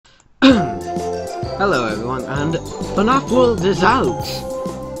Hello everyone, and FNaF World is out!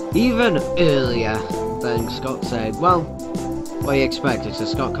 Even earlier than Scott said. Well, what do you expect? It's a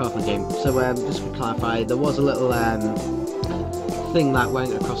Scott Coughlin game. So just to clarify, there was a little thing that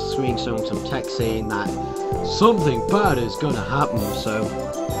went across the screen showing some text saying that something bad is gonna happen, so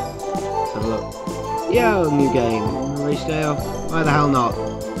let's have a look. Yo, new game. Rescale? Why the hell not?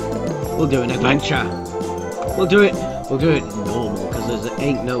 We'll do an adventure. We'll do it normal, because there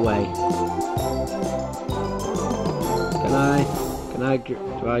ain't no way.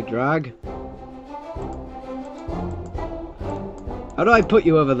 Do I drag? How do I put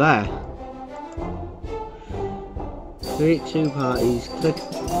you over there? Create two parties, click,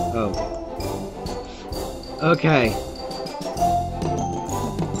 oh. Okay.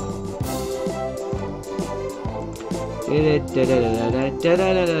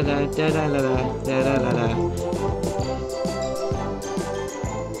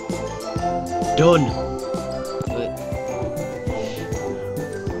 Done.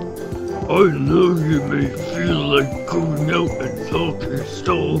 I know you may feel like going out and talking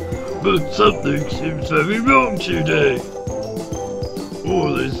stall, but something seems very wrong today.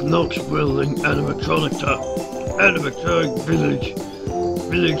 All is not well in animatronic village.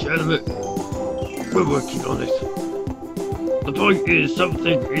 We're working on it. The point is,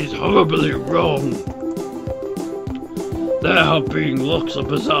 something is horribly wrong. There have been lots of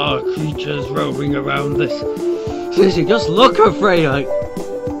bizarre creatures roaming around this. Seriously, just look afraid, like.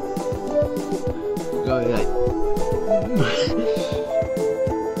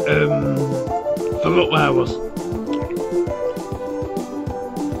 Forgot where I was.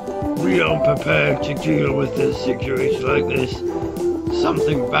 We aren't prepared to deal with a situation like this.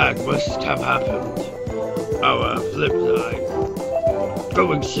 Something bad must have happened. Our flip side.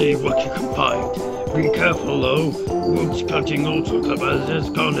 Go and see what you can find. Be careful though. Roots cutting autoclaves has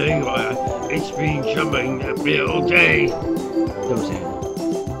gone haywire. It's been jumping at me all day. Don't say it.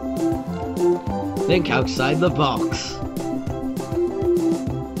 Think outside the box.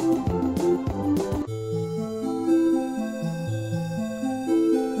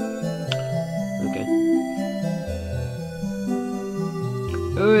 Okay.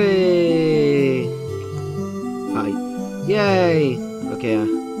 Hooray! Hi. Yay! Okay.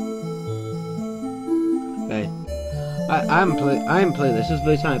 Okay. I haven't played this. This is the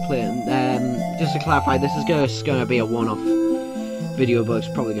first time I play it. And just to clarify, this is just gonna be a one-off video, but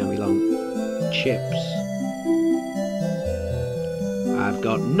it's probably gonna be long. Chips. I've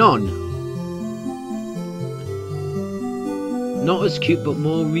got none. Not as cute, but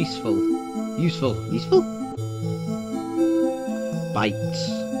more useful. Useful. Bites.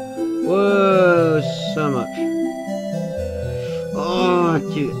 Whoa, so much. Oh,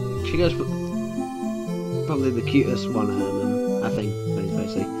 cute. She goes for probably the cutest one out of them, I think.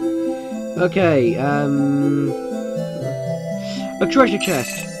 Basically. Okay. A treasure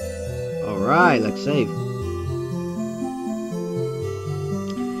chest. Alright, let's save.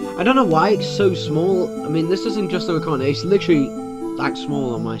 I don't know why it's so small. I mean, this isn't just a recording, it's literally that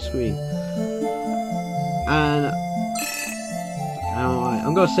small on my screen. And I don't know why.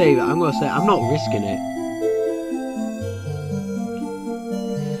 I'm gonna save it. I'm not risking it.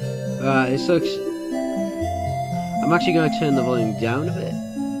 It sucks. I'm actually gonna turn the volume down a bit.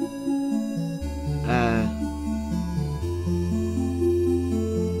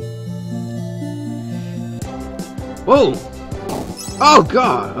 Whoa! Oh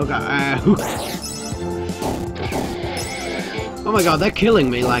god! Oh god! Oh my god, they're killing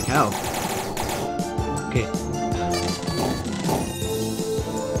me like hell. Okay.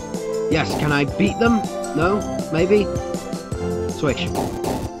 Yes, can I beat them? No? Maybe? Switch.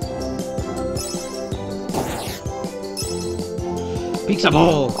 Pizza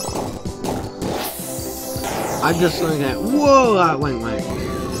ball! I'm just looking at. Whoa! That went right.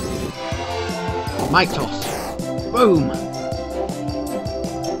 Mic toss. Boom!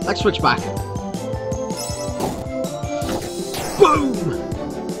 Let's switch back. Boom!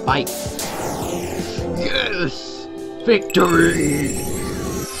 Bite. Yes! Victory!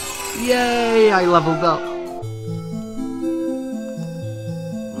 Yay! I leveled up.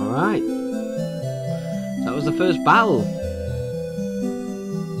 Alright. That was the first battle.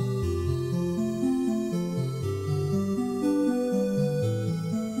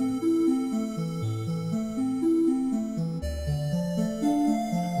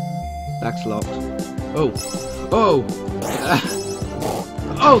 That's locked. Oh! Oh!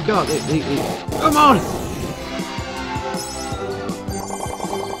 Oh god! Come on!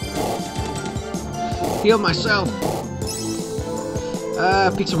 Heal myself!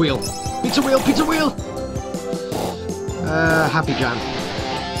 Pizza wheel! Pizza wheel! Pizza wheel! Happy Jam.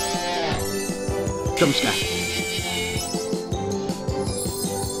 Jump scare.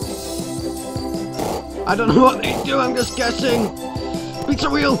 I don't know what they do, I'm just guessing. Pizza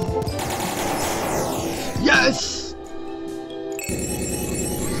wheel. Yes!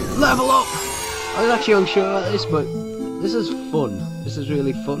 Level up! I was actually unsure at this, but this is fun. This is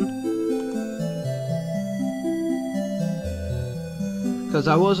really fun. Because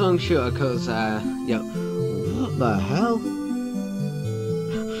I was unsure, because, yeah. What the hell?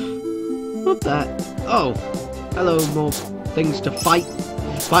 What the? Oh! Hello, more things to fight.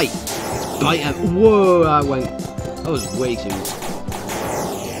 Fight! Fight! Whoa! I was way too.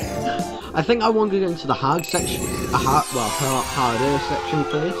 I think I want to get into the hard section. Harder section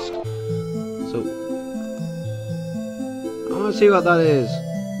first. So, I want to see what that is.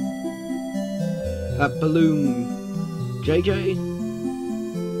 That balloon. JJ?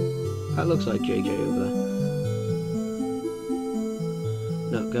 That looks like JJ over there.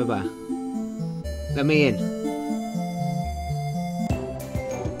 No, go back. Let me in.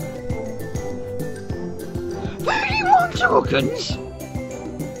 31 tokens?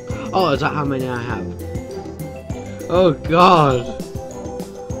 Oh, is that how many I have? Oh god.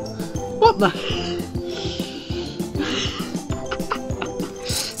 What the?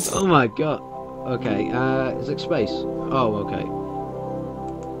 Oh my god. Okay, is it space? Oh, okay.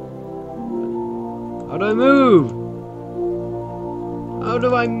 How do I move? How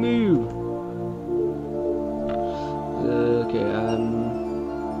do I move? Okay,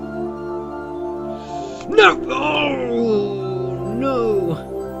 no! Oh, no!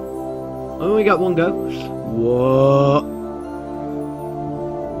 I only got one go. What?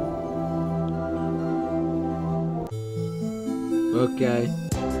 Okay.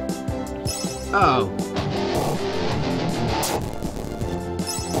 Oh.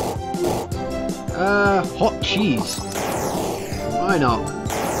 Hot cheese. Why not?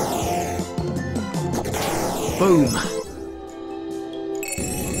 Boom.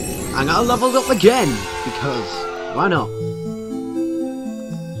 And I leveled up again, because why not?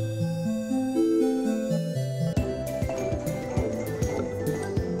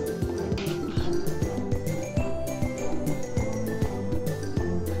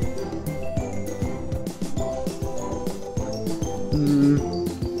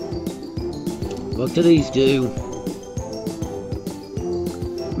 What do these do?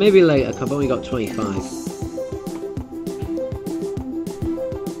 Maybe later, 'cause I've only got 25.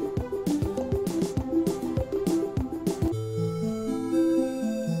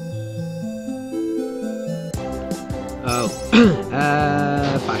 Oh,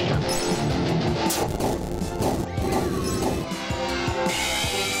 fast jump.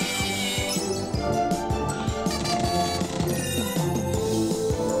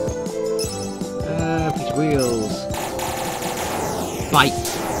 These wheels. Bite.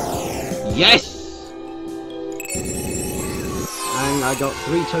 Yes! And I got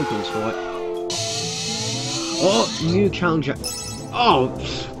 3 tokens for it. Oh, new challenger. Oh,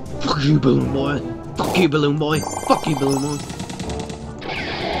 fuck you, balloon boy. Fuck you, balloon boy. Fuck you, balloon boy.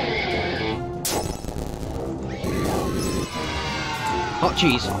 Hot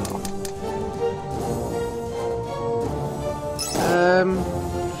cheese.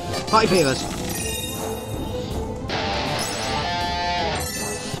 Party favors.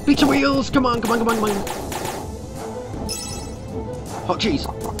 Pizza wheels. Come on, come on, come on, come on. Hot cheese.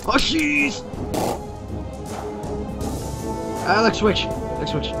 Hot cheese. Let's switch.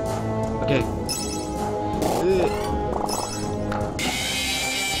 Let's switch. Okay.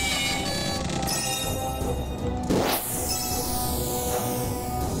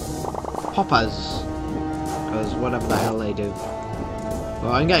 Hoppers. Because whatever the hell they do.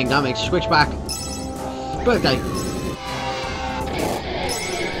 Oh, I'm getting damaged. Switch back. Birthday.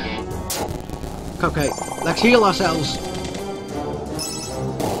 Okay, let's heal ourselves.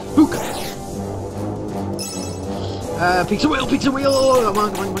 Hook. Pizza wheel, pizza wheel. Oh, come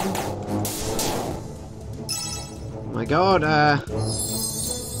on, come on, come on. Oh my god,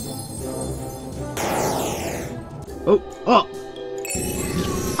 Oh, oh.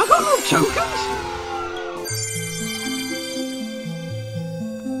 I got no tokens.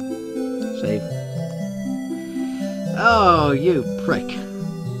 Save. Oh, you prick.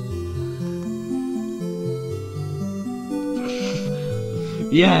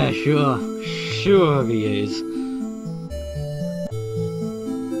 Yeah, sure. Sure he is.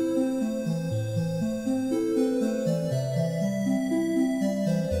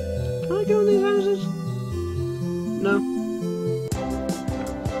 Can I go in these houses? No.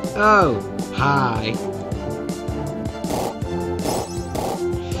 Oh, hi.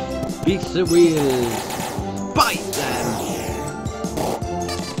 Pizza wheels. Bite them.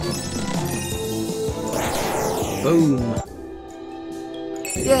 Boom.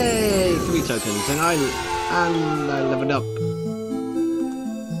 Yay! 3 tokens, and I leveled up.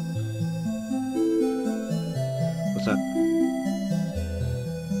 What's that?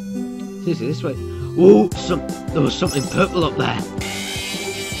 Seriously, this way. Oh, there was something purple up there.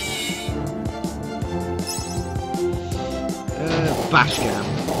 Bash cam.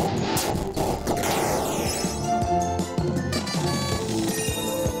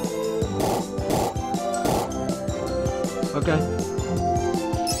 Okay.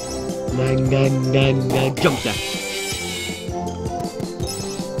 Jump there.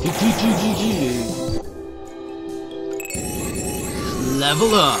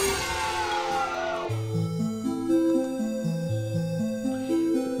 Level up.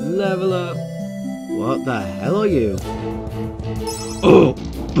 Level up. What the hell are you? Oh,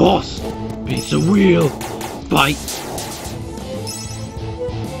 boss! Pizza wheel! Bite!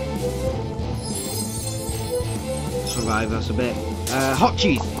 Survive us a bit. Hot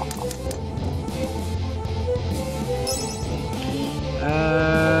cheese!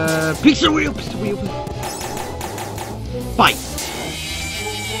 Pizza wheel! Pizza wheel! Bite!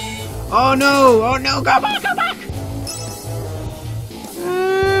 Oh no! Oh no! Go back! Go back!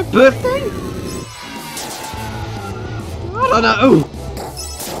 Birthday? I don't know!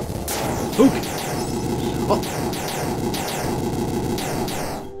 Okay. Oh.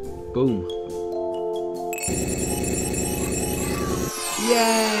 Boom.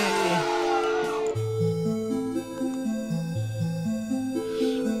 Yay!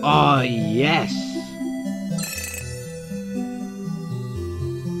 Oh yes!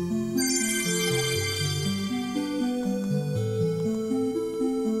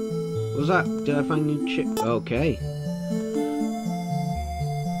 What was that? Did I find new chip? Okay.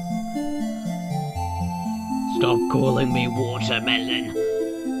 Stop calling me watermelon.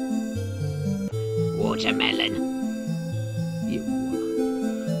 Watermelon. You.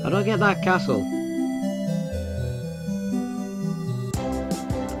 How do I get that castle?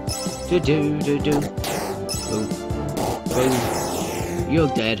 Do. Boom. Boom. You're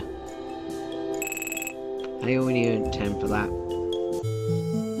dead. I only earned 10 for that.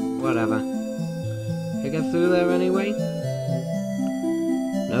 Whatever. Can I get through there anyway?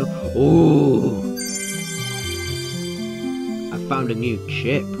 No? Ooh! I found a new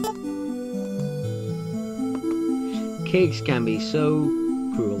chip. Cakes can be so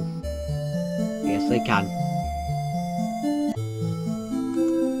cruel. Yes, they can.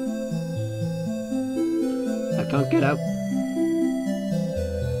 I can't get out.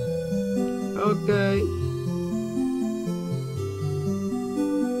 Okay.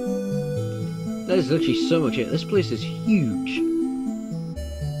 There's literally so much here. This place is huge.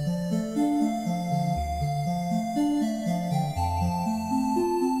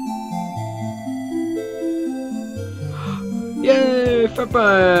 Yay,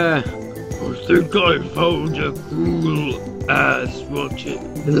 Pepper! I think I found a cool ass rocket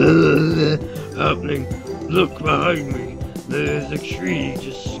happening. Look behind me. There's a tree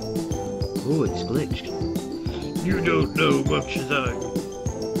just... Oh, it's glitched. You don't know much as I...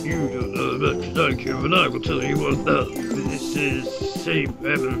 You don't know much as I can, but I will tell you what this is safe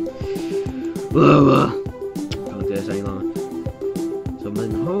heaven. Blah blah. Can't do this any longer.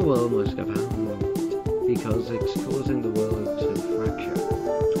 Something horrible must have happened because it's causing the world to fracture.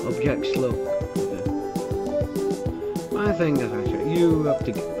 Objects look. Okay. My thing is fracture. You have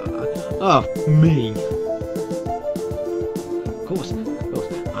to. Oh, me. Of course.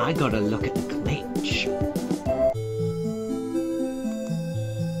 I gotta look at the glitch.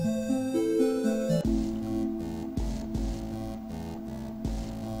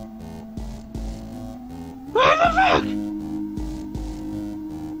 Where the fuck?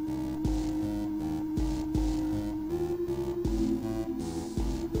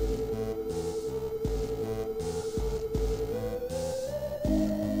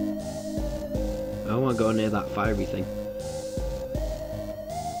 I don't want to go near that fiery thing.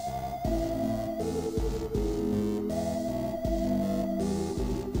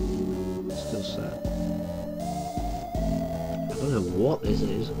 Still sad. I don't know what this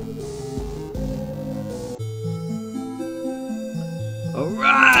is.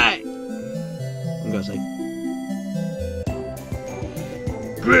 Alright! I'm gonna say.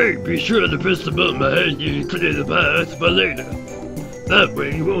 Great, be sure to press the button behind you to clear the path for later. That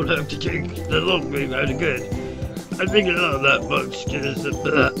way you won't have to take the long way out again. I think a lot of that much because of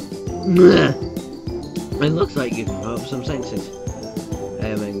that. It looks like you can have some senses.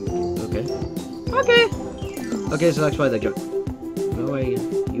 Okay, so that's why they jump. No way,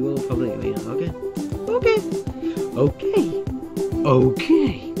 you will probably me. Okay.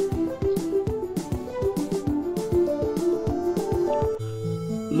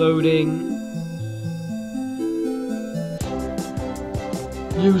 loading.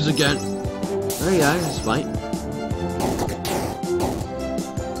 Use again. There you go, that's fine.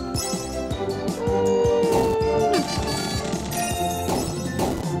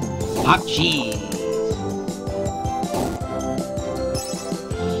 Hot cheese.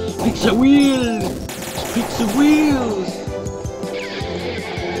 Pizza wheels. Pizza wheels.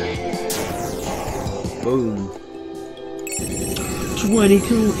 Boom. 20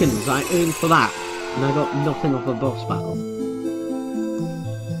 tokens I earned for that, and I got nothing off a boss battle.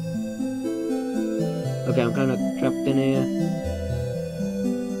 Okay, I'm kind of trapped in here.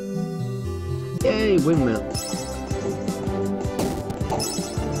 Yay, windmill.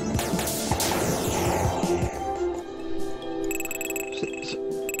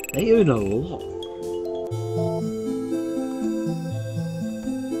 They earn a lot.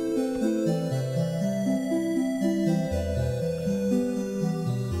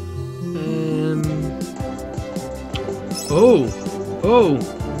 Oh! Oh!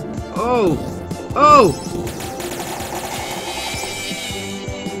 Oh! Oh!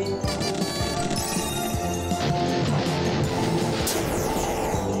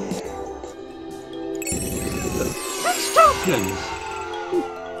 That's tokens!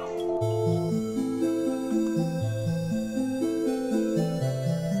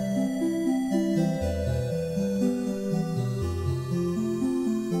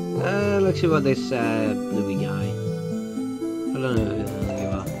 Let's see what this bluey guy. I don't know who the hell you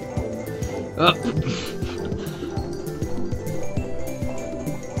are. Oh.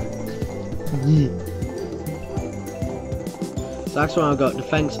 So that's why I've got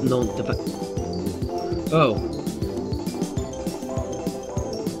defense, non-defense. Oh.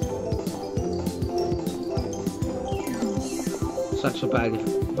 Satchel bag.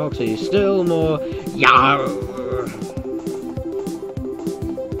 Foxy, still more. Yarr.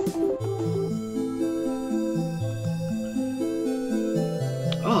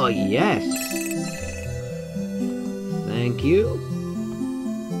 Oh, yes. Thank you.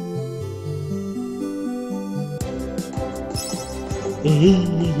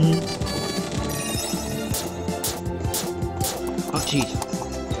 Oh, jeez.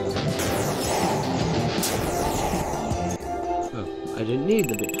 Oh, I didn't need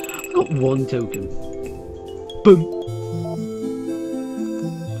the bit. I got one token. Boom.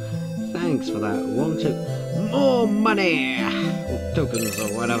 Thanks for that. One token. More money! Or tokens or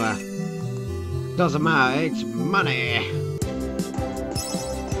whatever. Doesn't matter, it's money!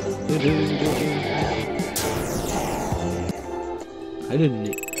 I didn't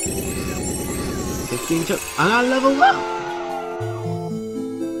need 15 tokens. And I leveled up!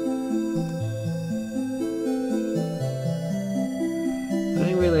 I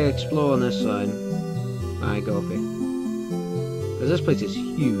didn't really explore on this side. Alright, go for it. Because this place is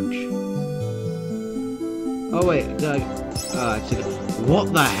huge. Oh wait, did I... Oh, actually...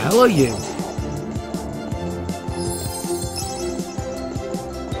 What the hell are you?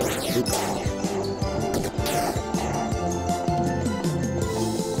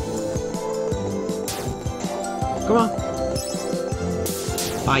 Come on.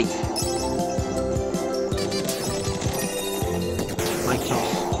 Fight. Light toss.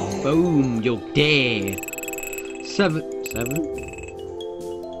 Boom, you're dead. Seven?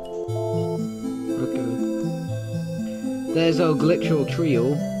 There's our glitchal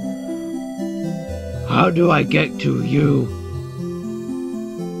trio. How do I get to you?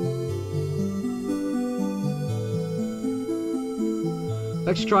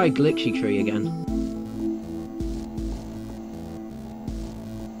 Let's try glitchy tree again.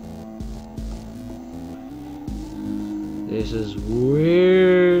 This is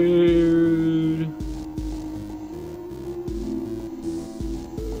weird.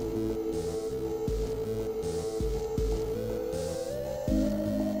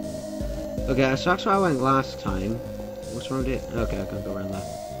 Okay, so that's where I went last time. What's around it? Okay, I can go around there.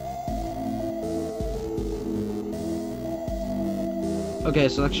 Okay,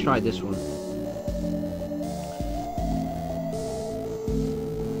 so let's try this one.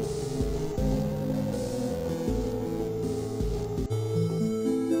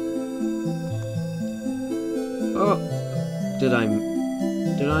 Oh, did I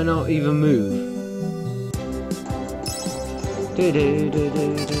not even move?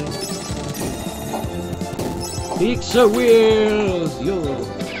 Pizza wheels!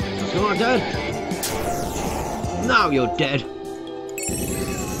 You're dead. Now you're dead.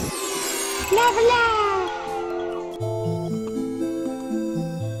 Level up!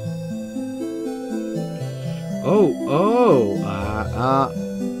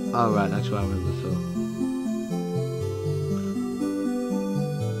 Oh, right, that's what I remember before.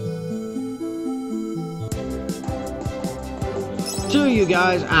 Two of you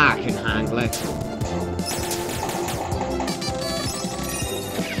guys, I can handle it.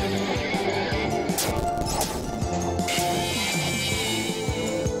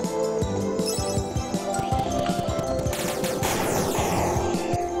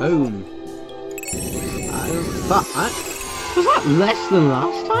 Boom. Was that less than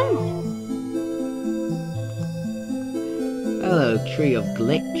last time? Hello, tree of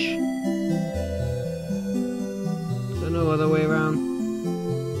glitch. Is there no other way around?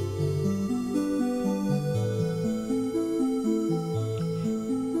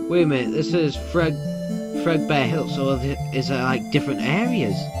 Wait a minute, this is Fredbear Hill, so is there like different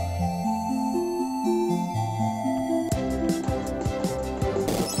areas?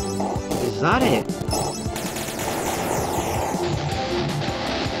 Is that it?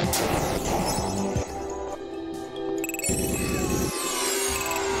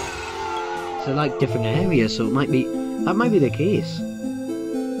 So like different areas, so that might be the case.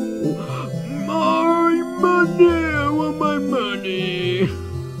 My money! I want my money!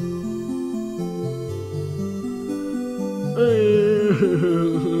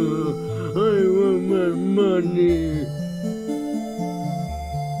 I want my money!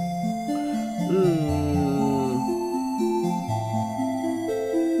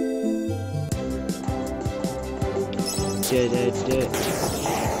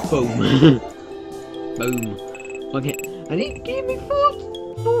 Boom. Boom. Okay, and it gave me four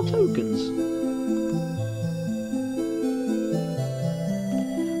tokens.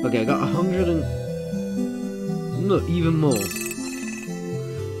 Okay, I got 100 and... no, even more.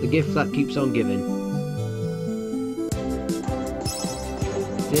 The gift that keeps on giving.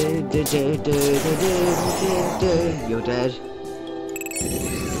 You're dead.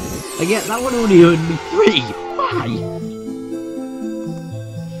 Again, that one only earned me 3! Why?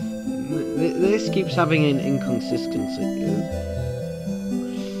 This keeps having an inconsistency.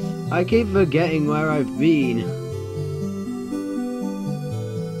 I keep forgetting where I've been.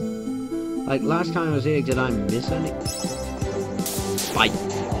 Like last time I was here, did I miss any? Fight!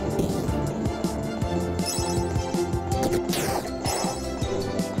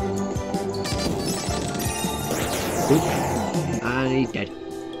 Oop. And he's dead.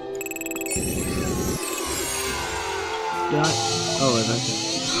 Did I? Oh, is that it?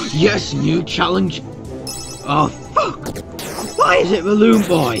 Yes, new challenge! Oh, fuck! Why is it Balloon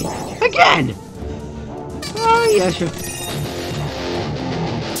Boy? Again! Oh, yeah, sure.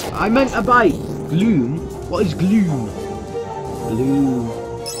 I meant to bite. Gloom? What is gloom? Gloom.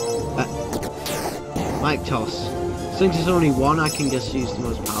 Mic toss. Since there's only one, I can just use the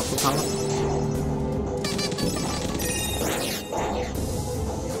most powerful power.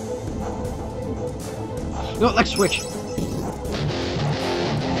 No, let's switch.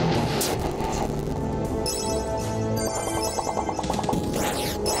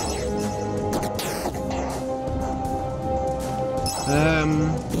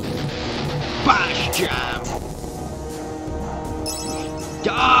 Bash Jam!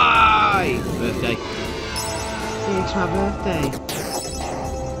 Die! Birthday. It's my birthday.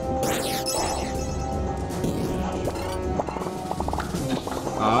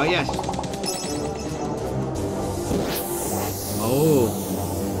 Oh, yes. Oh.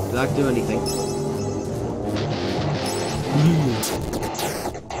 Did that do anything?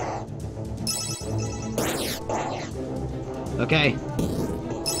 Okay.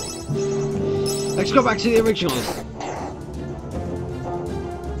 Let's go back to the originals.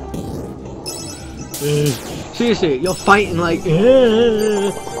 Seriously, you're fighting like...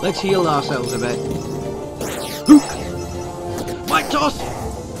 Let's heal ourselves a bit. Mic toss!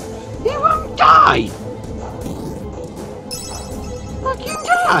 You won't die! Fuck you,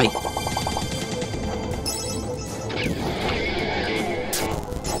 die!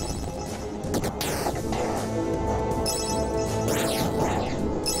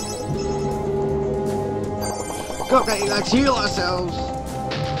 Okay, let's heal ourselves.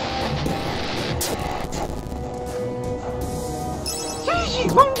 Easy,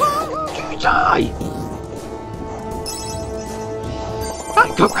 won't you die?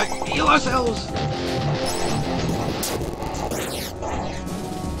 Right, go back, heal ourselves.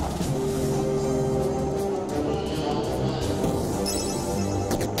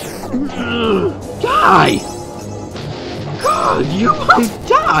 Die! God, you won't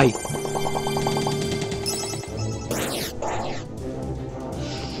die!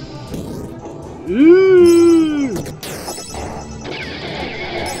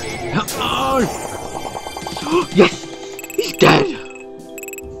 Yes! He's dead!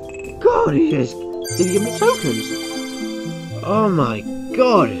 God, he is. Did he give me tokens? Oh my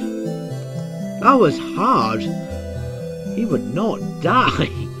god! That was hard. He would not die.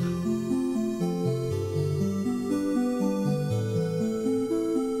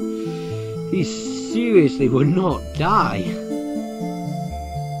 He seriously would not die.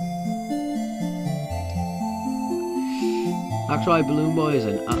 That's why Balloon Boy is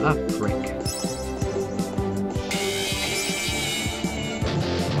an utter prick.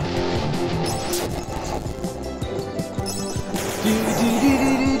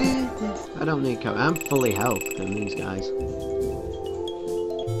 I don't need cover. I'm fully health than these guys.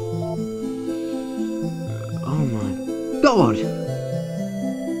 Oh my god!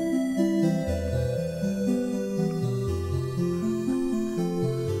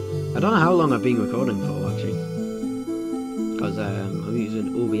 I don't know how long I've been recording for actually, because I'm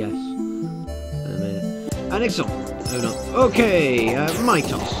using OBS. And it's on. Oh no. Okay,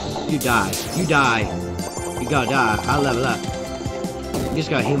 Mitos, you die. You die. You gotta die. I'll level up. I'm just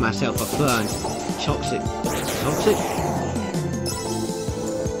gotta heal myself for fun. Toxic. Toxic?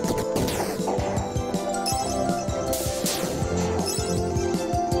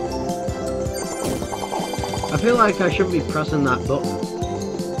 I feel like I shouldn't be pressing that button.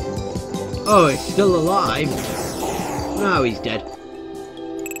 Oh, it's still alive. No, he's dead.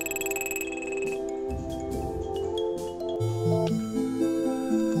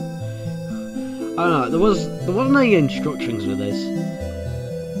 I don't know, there wasn't any instructions with this.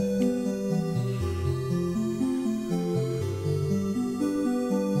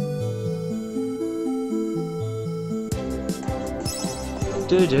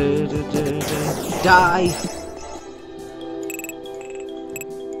 Die!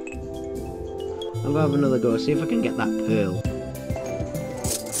 I'm gonna have another go, see if I can get that pearl.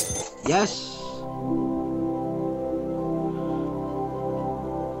 Yes!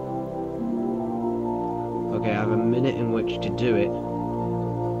 Okay, I have a minute in which to do it.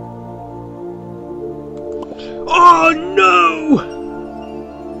 Oh no!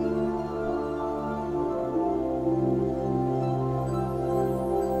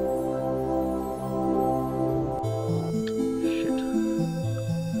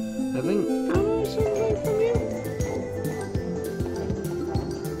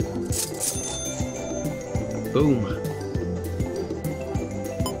 Boom.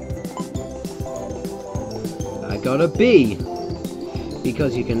 I got a B.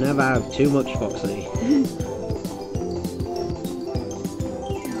 Because you can never have too much Foxy.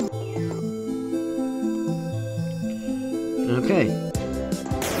 Okay.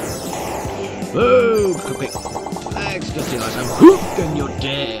 Oh, quick. Legs, just see like I'm hooked and you're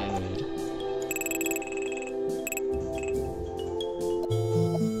dead.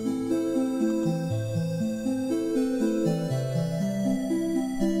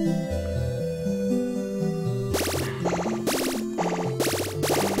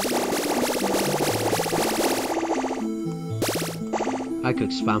 I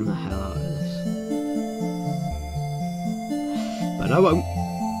could spam the hell out of this. But I won't,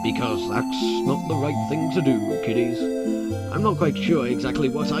 because that's not the right thing to do, kiddies. I'm not quite sure exactly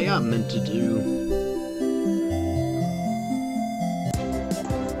what I am meant to do.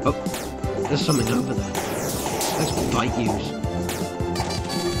 Oh, there's something over there. Let's fight yous.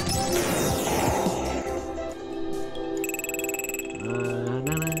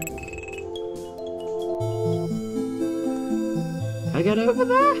 I get over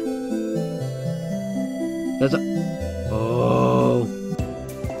there? There's a... Oh.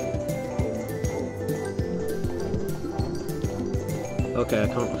 Okay, I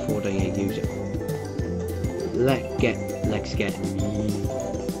can't afford to use it. Let's get me.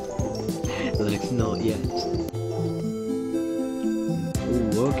 Let's not yet.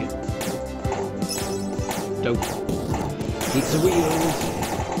 Ooh, okay. Dope. Pizza wheels.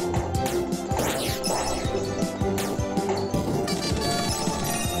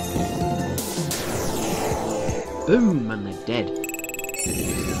 Boom, and they're dead.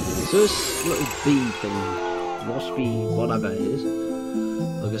 So this little bee thing, waspy, whatever it is,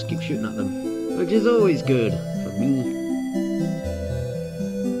 I'll just keep shooting at them, which is always good for me.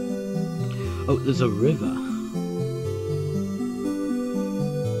 Oh, there's a river.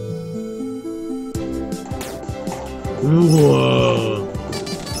 Whoa!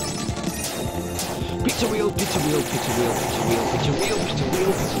 Pizza wheel, pizza wheel, pizza wheel, pizza wheel, pizza wheel, pizza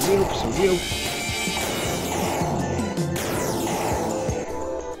wheel, pizza wheel, pizza wheel.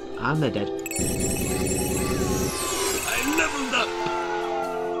 And they're dead. I leveled up!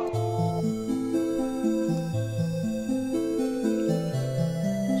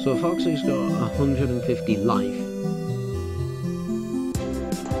 So Foxy's got 150 life.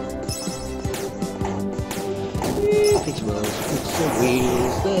 Pizza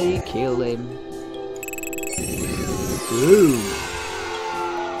wheels, they kill him. Boom.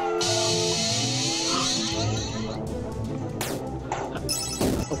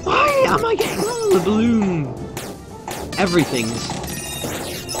 Why am I getting all the balloon? Everything's.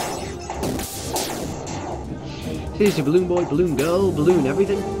 Seriously, balloon boy, balloon girl, balloon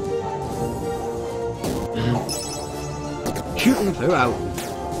everything. Shooting throughout.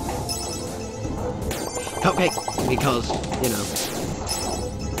 Cupcake, because, you know.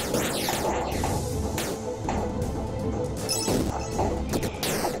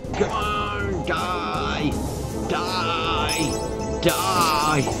 Come on, die! Die!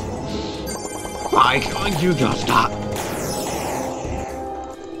 Die! Why can't you just stop?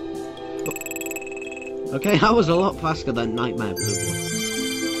 Okay, that was a lot faster than Nightmare Blue Boy.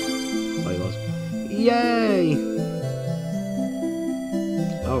 Oh, he was. Yay!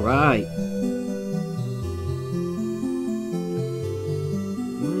 Alright.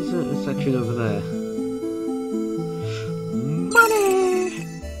 What is that section over there? Money!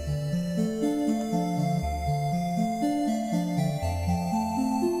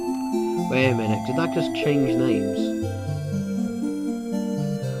 Wait a minute, did that just change names?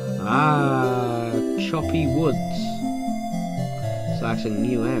 Ah, Choppy Woods. So that's a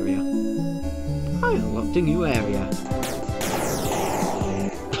new area. I unlocked a new area.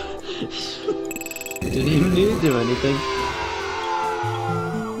 Didn't even need to do anything.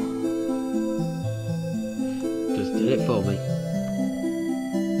 Just did it for me.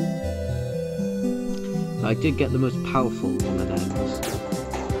 I did get the most powerful one of them.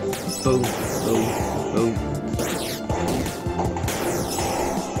 Boom, boom, boom.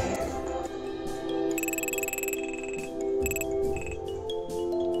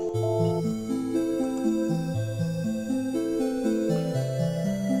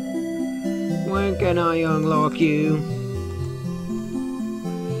 When can I unlock you?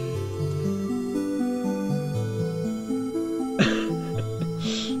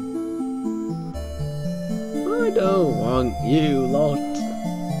 I don't want you lot.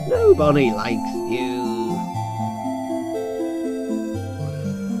 Nobody likes you.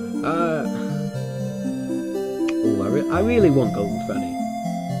 I really want Golden Freddy.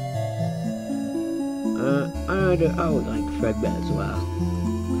 I would like Fredbear as well.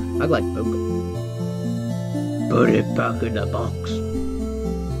 I'd like Poker. Put it back in the box.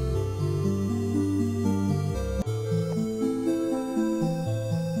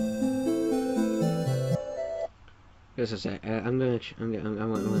 Just a sec. I'm gonna check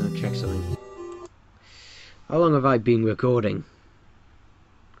something. How long have I been recording?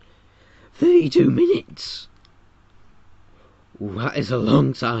 32 minutes. Ooh, that is a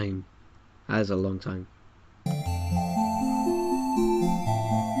long time. That is a long time.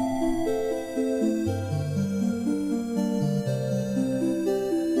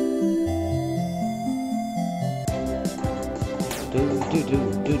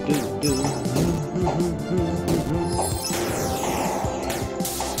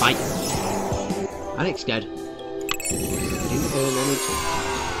 Bye. And it's dead. Didn't earn any time.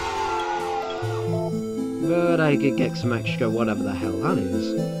 But I could get some extra whatever the hell that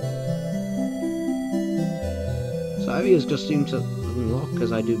is. So areas just seem to unlock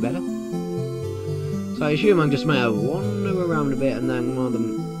as I do better. So I assume I'm just meant to wander around a bit and then one of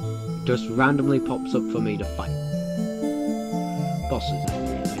them just randomly pops up for me to fight. Bosses, I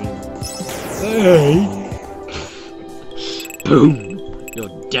mean. Hey! Boom!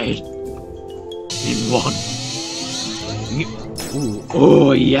 You're dead. In one. Ooh.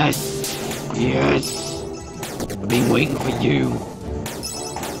 Oh, yes! Yes! I've been waiting for you.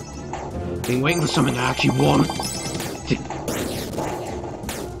 Been waiting for something I actually want.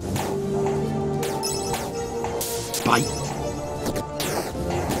 Bite.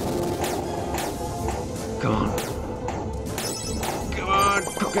 Come on. Come on,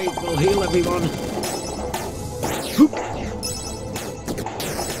 Cookie, we'll heal everyone. Hoop.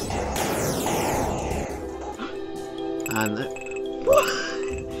 And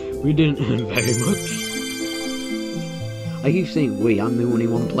we didn't earn very much. I keep saying we, I'm the only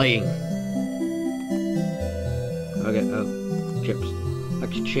one playing. Okay, chips.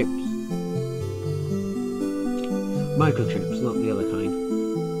 Actually, chips. Microchips, not the other kind.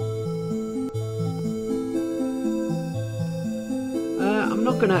 I'm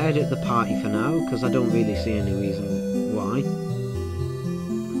not gonna edit the party for now, because I don't really see any reason why.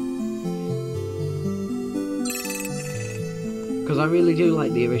 Because I really do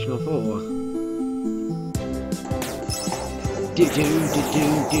like the original 4.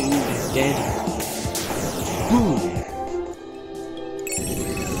 Dead. Boom!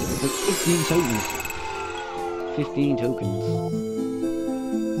 15 tokens. 15 tokens.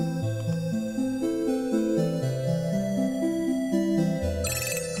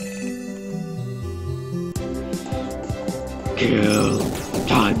 kill.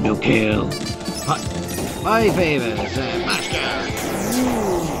 Time to kill. My favours, Master.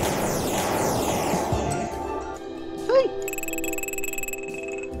 Hey.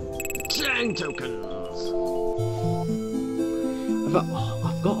 10 tokens.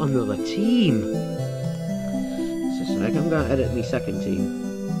 I've got another team. Just a sec, I'm going to edit my second team.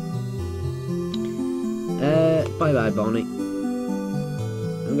 Bye bye, Bonnie.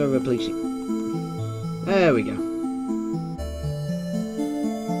 I'm going to replace you. There we go.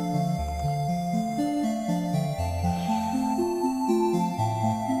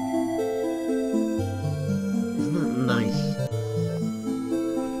 Isn't that nice?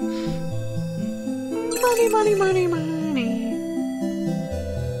 Money, money, money, money.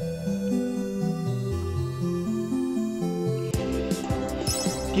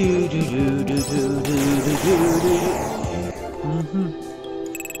 Do do do do do do do do do.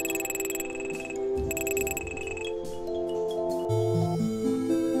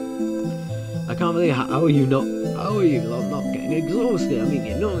 I can't believe how are you not getting exhausted? I mean,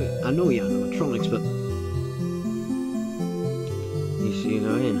 I know you're animatronics, but you see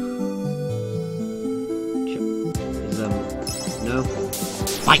what I mean? No.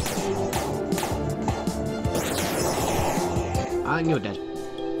 Fight! And you're dead.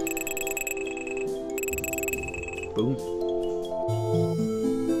 Boom.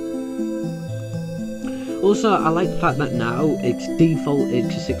 Also, I like the fact that now it's defaulted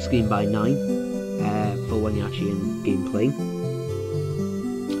to 16:9 for when you're actually in gameplay.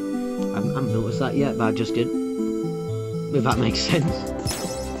 I haven't noticed that yet, but I just did. If that makes sense.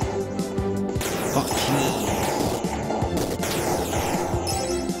 Fuck cheese.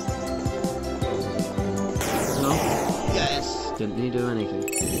 No? Yes! Didn't need to do anything.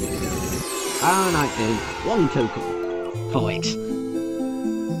 And I did 1 token for it.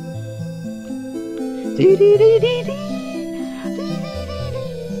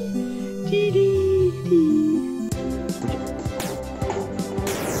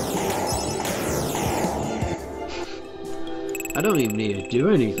 I don't even need to do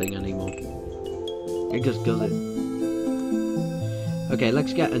anything anymore. It just does it. Okay,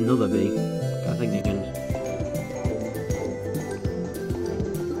 let's get another bee. I think I can.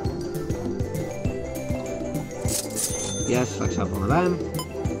 Yes, let's have one of them.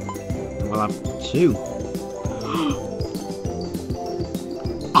 And we'll have 2.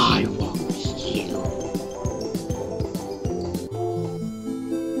 I want you.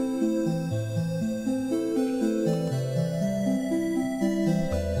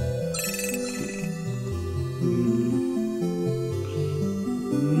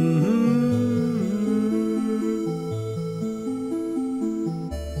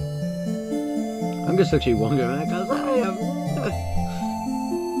 I'm just actually wondering because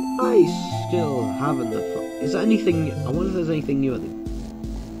I still haven't the. Is there anything? I wonder if there's anything new at the.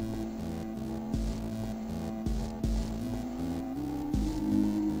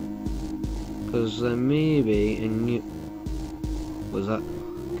 Because there may be a new. Was that?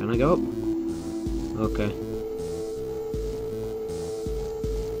 Can I go up? Okay.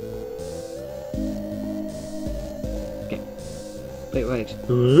 Okay. Wait.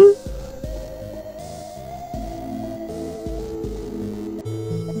 Huh?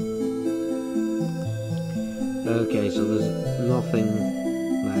 Okay, so there's nothing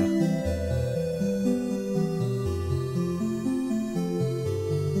there.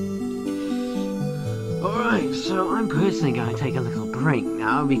 Alright, so I'm personally going to take a little break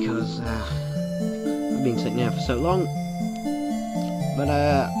now because I've been sitting here for so long. But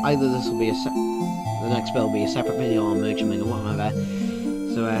either this will be the next bit will be a separate video or merge them or whatever.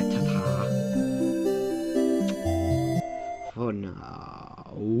 So ta-ta. For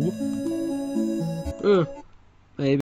now. Maybe.